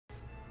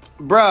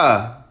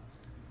Bruh.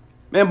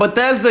 Man,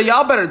 Bethesda,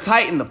 y'all better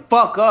tighten the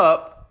fuck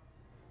up.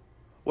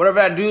 Whatever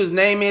that dude's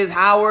name is,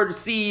 Howard, the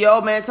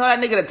CEO, man, tell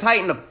that nigga to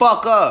tighten the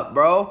fuck up,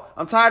 bro.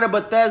 I'm tired of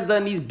Bethesda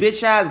and these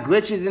bitch-ass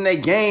glitches in their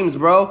games,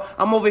 bro.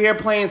 I'm over here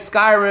playing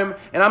Skyrim,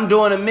 and I'm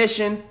doing a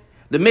mission.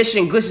 The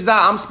mission glitches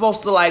out. I'm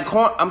supposed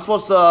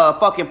to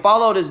fucking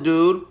follow this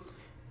dude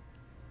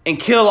and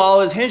kill all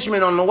his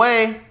henchmen on the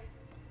way.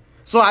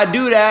 So I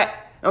do that.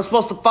 I'm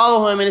supposed to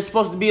follow him, and it's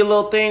supposed to be a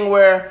little thing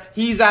where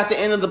he's at the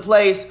end of the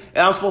place, and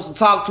I'm supposed to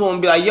talk to him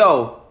and be like,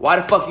 yo, why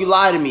the fuck you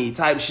lie to me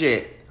type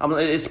shit.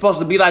 It's supposed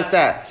to be like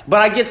that.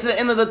 But I get to the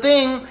end of the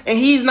thing, and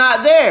he's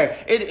not there.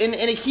 And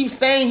it keeps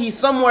saying he's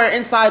somewhere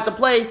inside the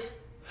place.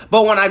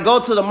 But when I go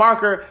to the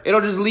marker,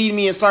 it'll just lead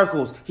me in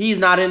circles. He's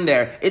not in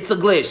there. It's a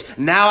glitch.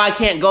 Now I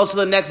can't go to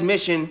the next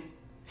mission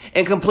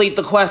and complete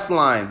the quest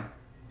line.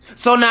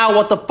 So now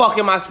what the fuck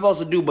am I supposed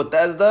to do,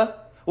 Bethesda?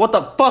 What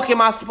the fuck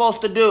am I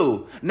supposed to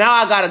do? Now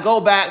I gotta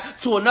go back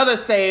to another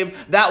save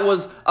that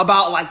was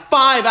about like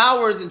 5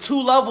 hours and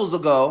 2 levels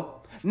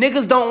ago.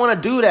 Niggas don't want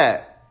to do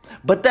that.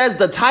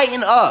 Bethesda,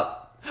 tighten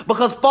up.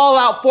 Because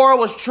Fallout 4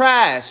 was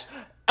trash.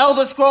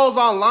 Elder Scrolls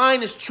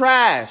Online is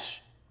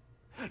trash.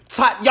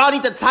 Y'all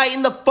need to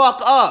tighten the fuck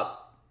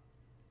up.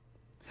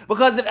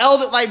 Because if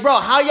bro,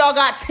 how y'all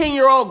got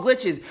 10-year-old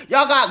glitches?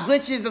 Y'all got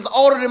glitches that's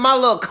older than my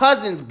little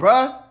cousins,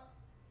 bruh.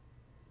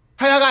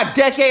 How y'all got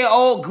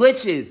decade-old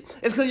glitches?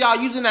 It's because y'all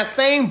using that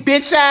same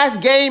bitch-ass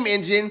game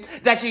engine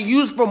that you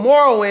used for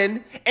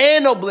Morrowind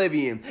and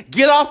Oblivion.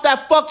 Get off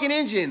that fucking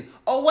engine.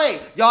 Oh,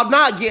 wait. Y'all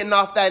not getting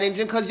off that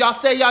engine because y'all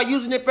say y'all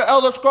using it for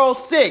Elder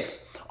Scrolls 6.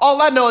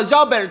 All I know is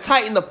y'all better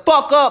tighten the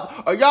fuck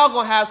up or y'all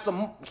gonna have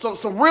some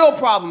real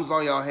problems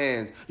on y'all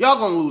hands. Y'all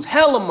gonna lose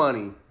hella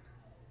money.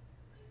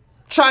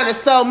 Trying to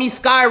sell me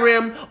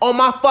Skyrim on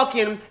my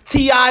fucking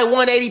TI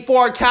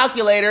 184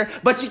 calculator,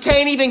 but you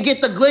can't even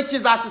get the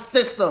glitches out the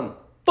system.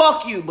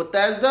 Fuck you,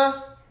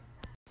 Bethesda.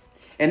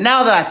 And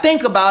now that I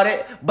think about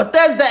it,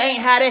 Bethesda ain't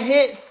had a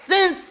hit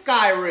since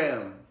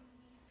Skyrim.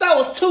 That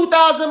was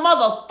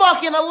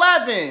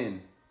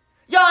 2011.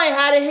 Y'all ain't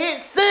had a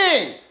hit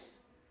since.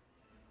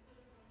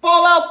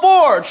 Fallout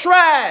 4,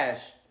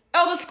 trash.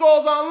 Elder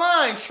Scrolls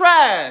Online,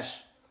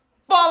 trash.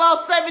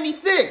 Fallout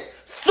 76,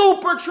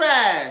 super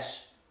trash.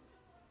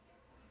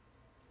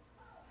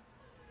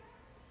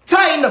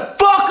 Tighten the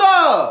fuck